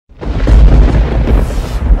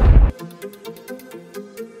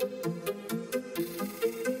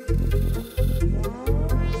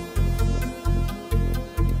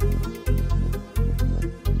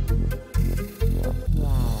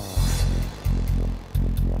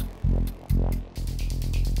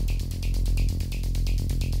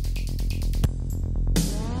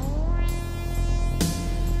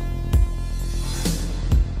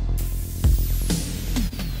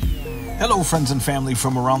Hello friends and family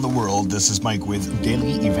from around the world, this is Mike with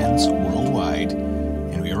Daily Events Worldwide,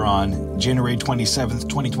 and we are on January 27th,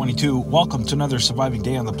 2022. Welcome to another surviving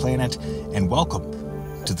day on the planet, and welcome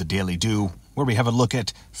to the Daily Do, where we have a look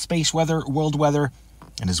at space weather, world weather,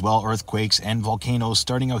 and as well earthquakes and volcanoes.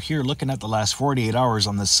 Starting out here, looking at the last 48 hours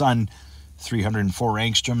on the sun, 304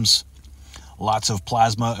 angstroms, lots of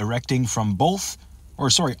plasma erecting from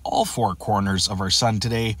all four corners of our sun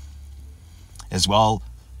today, as well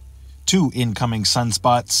 2 incoming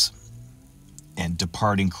sunspots and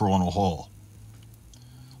departing coronal hole.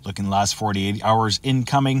 Looking the last 48 hours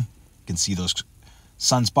incoming, you can see those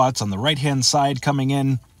sunspots on the right hand side coming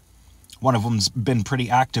in. One of them's been pretty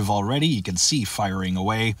active already, you can see firing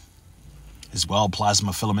away. As well,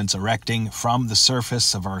 plasma filaments erecting from the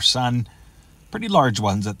surface of our sun, pretty large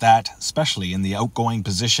ones at that, especially in the outgoing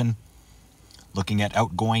position. Looking at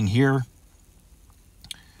outgoing here,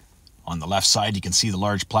 on the left side, you can see the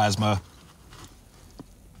large plasma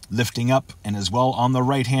lifting up, and as well on the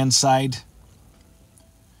right-hand side,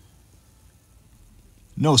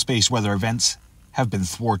 no space weather events have been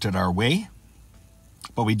thwarted our way,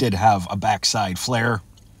 but we did have a backside flare.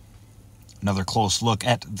 Another close look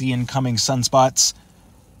at the incoming sunspots,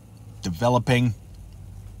 developing,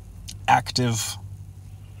 active,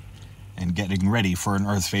 and getting ready for an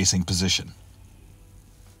Earth-facing position.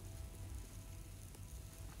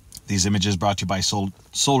 These images brought to you by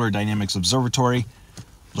Solar Dynamics Observatory.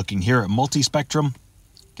 Looking here at multispectrum,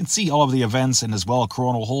 you can see all of the events and as well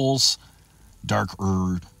coronal holes,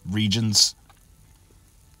 darker regions.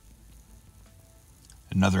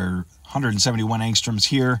 Another 171 angstroms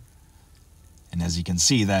here. And as you can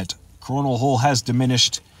see, that coronal hole has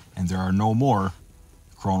diminished and there are no more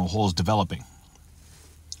coronal holes developing.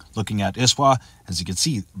 Looking at ISWA, as you can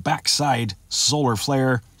see, backside solar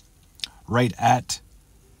flare right at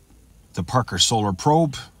the Parker Solar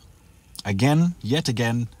Probe. Yet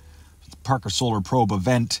again, the Parker Solar Probe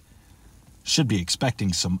event. Should be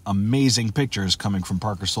expecting some amazing pictures coming from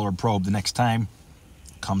Parker Solar Probe the next time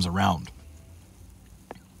it comes around.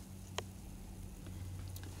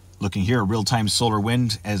 Looking here, real-time solar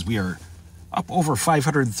wind, as we are up over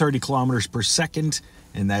 530 kilometers per second,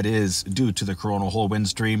 and that is due to the coronal hole wind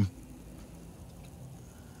stream.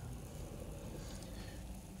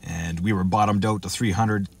 And we were bottomed out to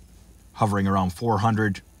 300, hovering around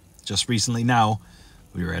 400 just recently. Now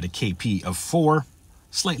we are at a KP of 4,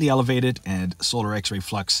 slightly elevated, and solar X-ray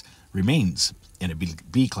flux remains in a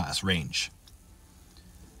B-class range.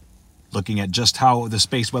 Looking at just how the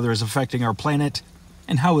space weather is affecting our planet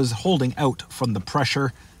and how it is holding out from the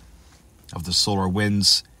pressure of the solar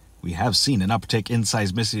winds, we have seen an uptick in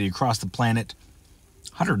seismicity across the planet.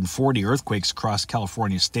 140 earthquakes across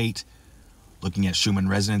California state. Looking at Schumann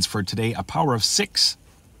resonance for today, a power of 6.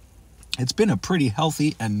 It's been a pretty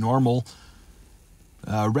healthy and normal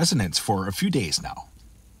resonance for a few days now.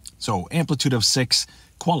 So amplitude of 6,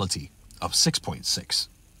 quality of 6.6.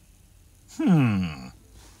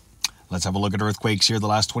 Let's have a look at earthquakes here the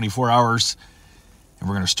last 24 hours. And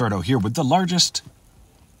we're going to start out here with the largest.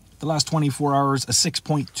 The last 24 hours, a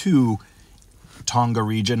 6.2 Tonga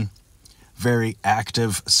region. Very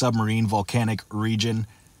active submarine volcanic region.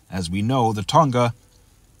 As we know, the Tonga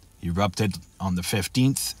erupted on the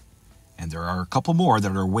 15th. And there are a couple more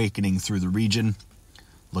that are awakening through the region.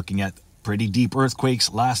 Looking at pretty deep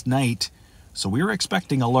earthquakes last night. So we were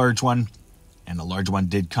expecting a large one. And a large one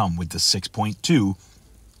did come with the 6.2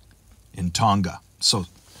 in Tonga. So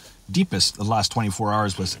deepest the last 24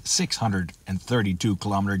 hours was 632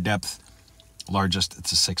 kilometer depth. Largest,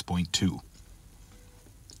 it's a 6.2.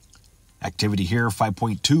 Activity here,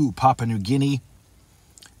 5.2 Papua New Guinea.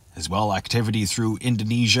 As well, activity through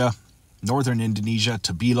Indonesia, northern Indonesia,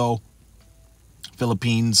 Tabilo,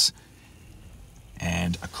 Philippines,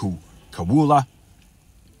 and Kawula,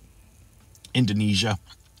 Indonesia.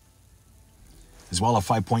 As well, a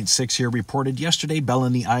 5.6 here reported yesterday,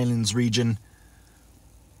 Bellini Islands region.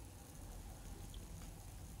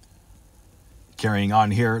 Carrying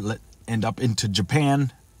on here, let's end up into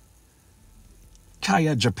Japan.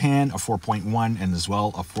 Kaya, Japan, a 4.1, and as well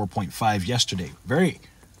a 4.5 yesterday. Very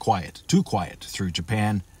quiet, too quiet through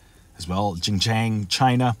Japan. As well, Xinjiang,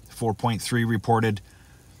 China, 4.3 reported.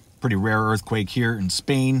 Pretty rare earthquake here in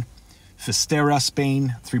Spain. Fistera,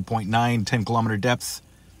 Spain, 3.9, 10 kilometer depth.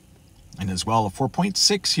 And as well, a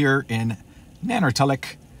 4.6 here in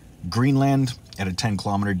Nanortalik, Greenland, at a 10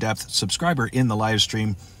 kilometer depth. Subscriber in the live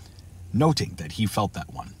stream noting that he felt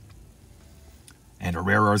that one. And a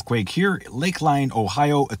rare earthquake here, Lakeline,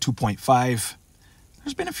 Ohio, a 2.5.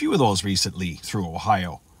 There's been a few of those recently through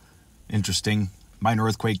Ohio. Interesting. Minor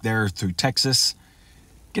earthquake there through Texas.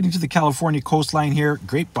 Getting to the California coastline here,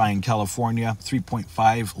 Grapevine, California,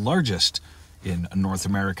 3.5, largest in North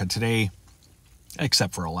America today,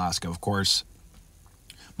 except for Alaska, of course.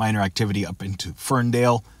 Minor activity up into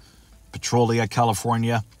Ferndale, Petrolia,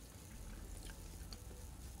 California.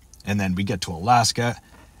 And then we get to Alaska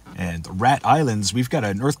and the Rat Islands. We've got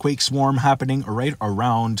an earthquake swarm happening right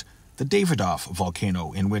around the Davidoff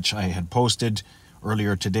volcano, in which I had posted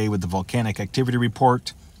earlier today with the volcanic activity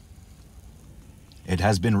report. It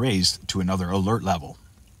has been raised to another alert level.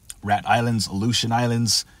 Rat Islands, Aleutian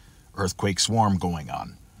Islands, earthquake swarm going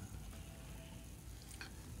on.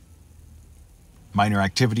 Minor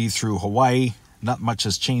activity through Hawaii. Not much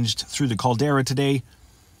has changed through the caldera today.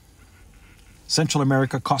 Central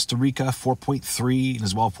America, Costa Rica, 4.3, and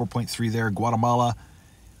as well 4.3 there. Guatemala,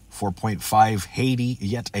 4.5. Haiti,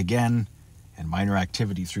 yet again. And minor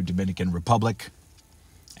activity through Dominican Republic.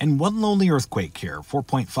 And one lonely earthquake here,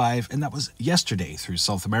 4.5, and that was yesterday through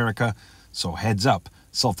South America. So heads up,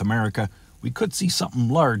 South America. We could see something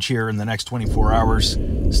large here in the next 24 hours.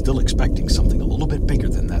 Still expecting something a little bit bigger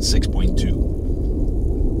than that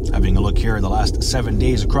 6.2. Having a look here in the last 7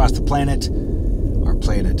 days across the planet. Our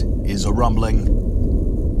planet is a rumbling.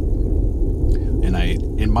 And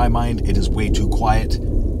in my mind, it is way too quiet.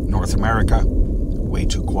 North America, way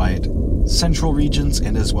too quiet. Central regions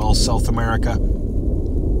and as well South America.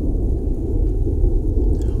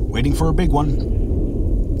 Waiting for a big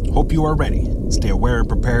one. Hope you are ready. Stay aware and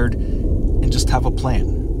prepared, and just have a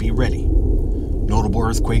plan. Be ready. Notable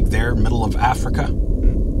earthquake there, middle of Africa.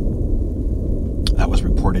 That was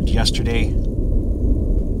reported yesterday.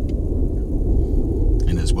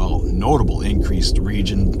 And as well, notable increased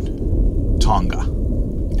region, Tonga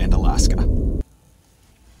and Alaska.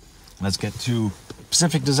 Let's get to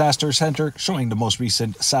Pacific Disaster Center, showing the most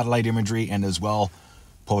recent satellite imagery and as well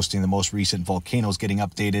posting the most recent volcanoes getting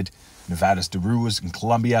updated. Nevadas de Ruiz in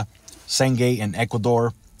Colombia, Sangay in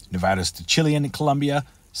Ecuador, Nevadas de Chile in Colombia,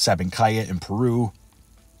 Sabancaya in Peru.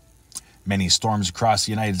 Many storms across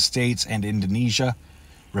the United States and Indonesia.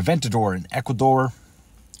 Reventador in Ecuador,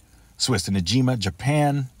 Swiss and Najima,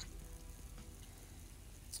 Japan.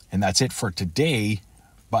 And that's it for today.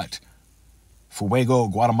 But Fuego,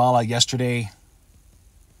 Guatemala yesterday.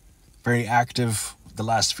 Very active the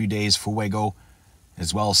last few days, Fuego.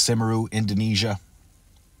 As well as Semeru, Indonesia.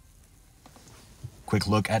 Quick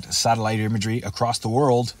look at satellite imagery across the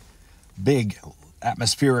world. Big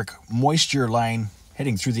atmospheric moisture line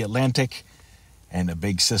heading through the Atlantic. And a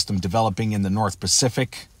big system developing in the North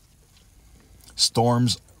Pacific.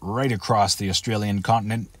 Storms right across the Australian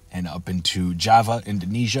continent and up into Java,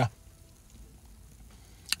 Indonesia.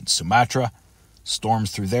 And Sumatra. Storms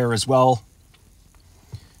through there as well.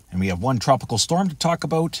 And we have one tropical storm to talk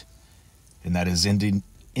about. And that is in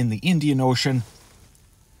the Indian Ocean.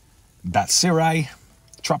 Batsirai,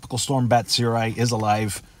 Tropical Storm Batsirai is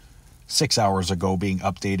alive 6 hours ago, being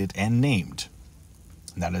updated and named.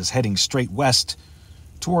 And that is heading straight west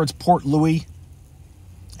towards Port Louis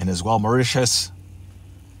and as well Mauritius.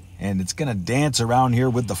 And it's going to dance around here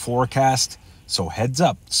with the forecast. So heads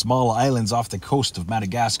up, small islands off the coast of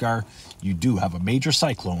Madagascar. You do have a major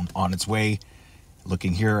cyclone on its way.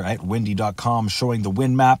 Looking here at windy.com, showing the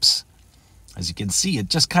wind maps. As you can see, it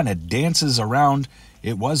just kind of dances around.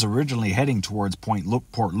 It was originally heading towards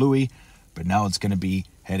Port Louis, but now it's going to be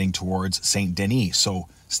heading towards St. Denis. So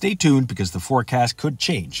stay tuned because the forecast could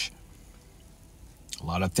change. A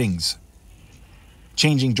lot of things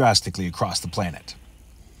changing drastically across the planet.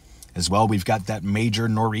 As well, we've got that major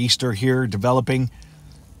nor'easter here developing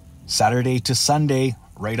Saturday to Sunday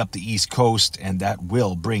right up the East Coast, and that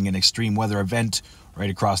will bring an extreme weather event right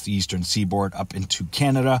across the eastern seaboard up into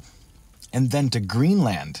Canada. And then to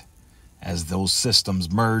Greenland as those systems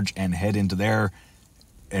merge and head into there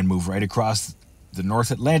and move right across the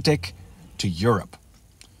North Atlantic to Europe.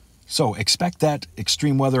 So expect that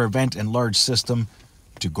extreme weather event and large system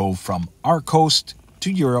to go from our coast to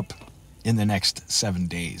Europe in the next 7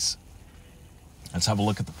 days. Let's have a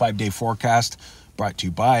look at the 5-day forecast brought to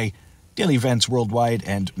you by Daily Events Worldwide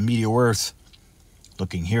and Meteor Earth.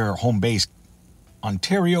 Looking here, home base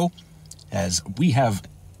Ontario, as we have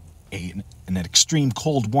an extreme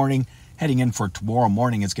cold warning heading in for tomorrow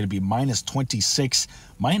morning. It's going to be minus 26,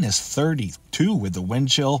 minus 32 with the wind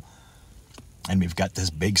chill. And we've got this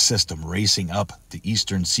big system racing up the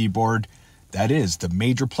eastern seaboard. That is the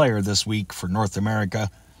major player this week for North America.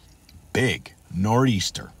 Big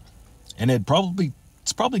nor'easter. And it's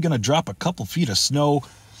probably going to drop a couple feet of snow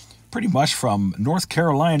pretty much from North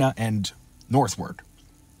Carolina and northward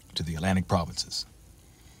to the Atlantic provinces.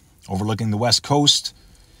 Overlooking the west coast,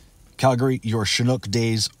 Calgary, your Chinook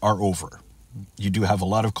days are over. You do have a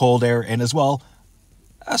lot of cold air and as well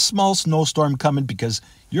a small snowstorm coming because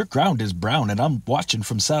your ground is brown and I'm watching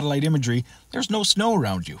from satellite imagery. There's no snow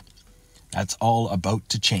around you. That's all about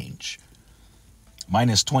to change.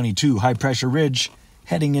 Minus 22 high pressure ridge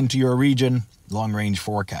heading into your region, long range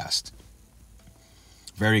forecast.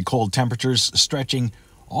 Very cold temperatures stretching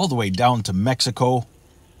all the way down to Mexico.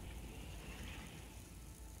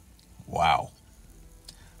 Wow.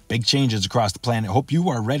 Big changes across the planet. Hope you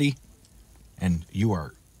are ready and you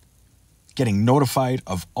are getting notified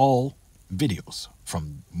of all videos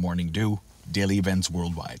from Morning Dew, daily events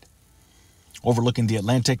worldwide. Overlooking the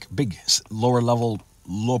Atlantic, big lower level,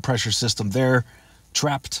 low pressure system there,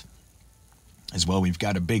 trapped. As well, we've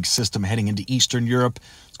got a big system heading into Eastern Europe.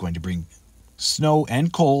 It's going to bring snow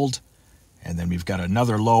and cold. And then we've got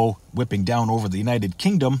another low whipping down over the United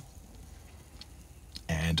Kingdom.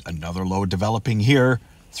 And another low developing here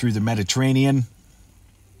through the Mediterranean.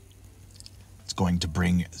 It's going to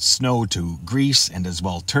bring snow to Greece and as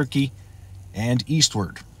well Turkey and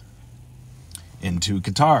eastward into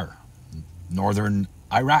Qatar, northern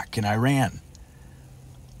Iraq and Iran.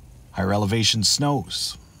 Higher elevation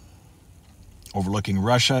snows. Overlooking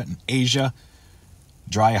Russia and Asia.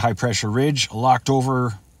 Dry high pressure ridge locked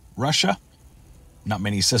over Russia. Not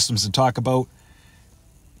many systems to talk about.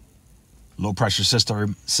 Low pressure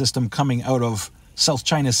system coming out of South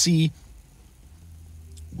China Sea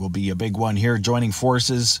will be a big one here, joining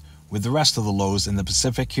forces with the rest of the lows in the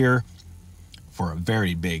Pacific here for a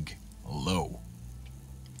very big low.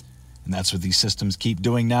 And that's what these systems keep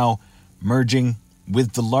doing now, merging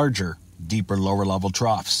with the larger, deeper, lower level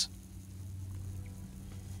troughs.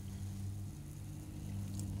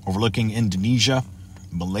 Overlooking Indonesia,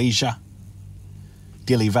 Malaysia.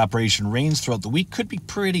 Daily evaporation rains throughout the week could be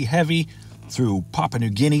pretty heavy through Papua New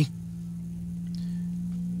Guinea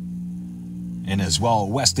and as well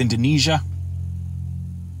West Indonesia.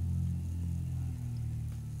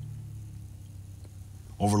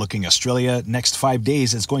 Overlooking Australia, next 5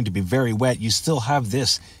 days it's going to be very wet. You still have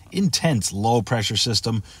this intense low pressure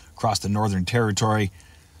system across the Northern Territory,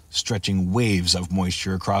 stretching waves of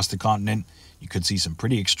moisture across the continent. You could see some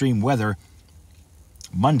pretty extreme weather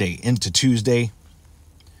Monday into Tuesday.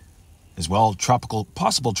 As well,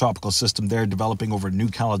 possible tropical system there developing over New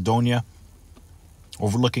Caledonia.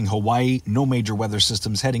 Overlooking Hawaii, no major weather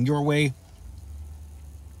systems heading your way.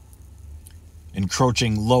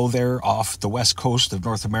 Encroaching low there off the west coast of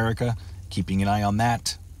North America, keeping an eye on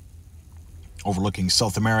that. Overlooking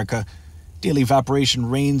South America, daily evaporation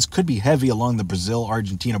rains could be heavy along the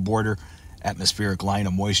Brazil-Argentina border. Atmospheric line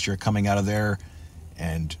of moisture coming out of there.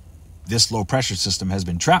 And this low pressure system has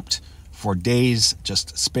been trapped for days,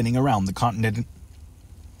 just spinning around the continent.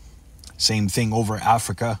 Same thing over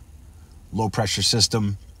Africa. Low pressure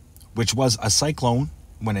system, which was a cyclone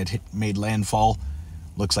when it made landfall.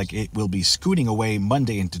 Looks like it will be scooting away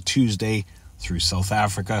Monday into Tuesday through South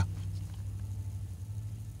Africa.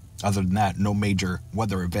 Other than that, no major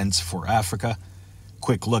weather events for Africa.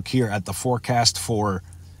 Quick look here at the forecast for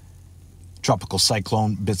Tropical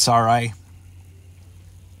Cyclone Batsirai.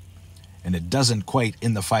 And it doesn't quite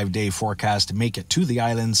in the 5-day forecast make it to the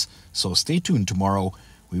islands, so stay tuned tomorrow.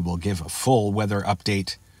 We will give a full weather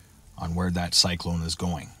update on where that cyclone is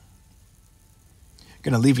going.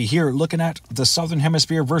 Going to leave you here looking at the southern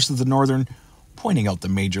hemisphere versus the northern, pointing out the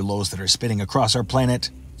major lows that are spinning across our planet.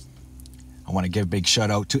 I want to give a big shout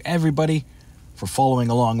out to everybody for following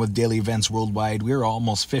along with daily events worldwide. We're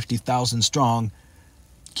almost 50,000 strong.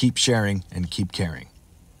 Keep sharing and keep caring.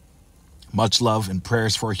 Much love and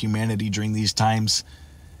prayers for humanity during these times.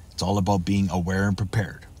 It's all about being aware and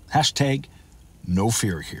prepared. Hashtag no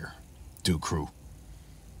fear here. Do crew.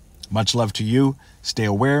 Much love to you. Stay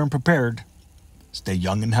aware and prepared. Stay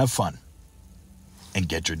young and have fun. And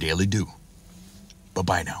get your daily dew.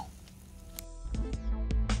 Bye-bye now.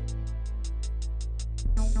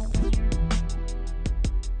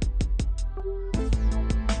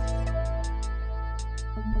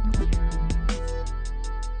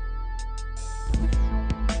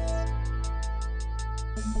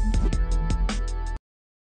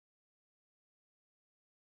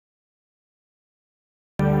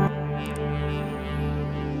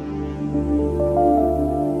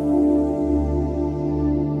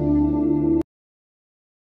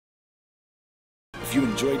 If you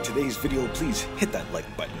enjoyed today's video, please hit that like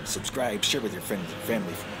button, subscribe, share with your friends and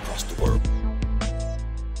family from across the world.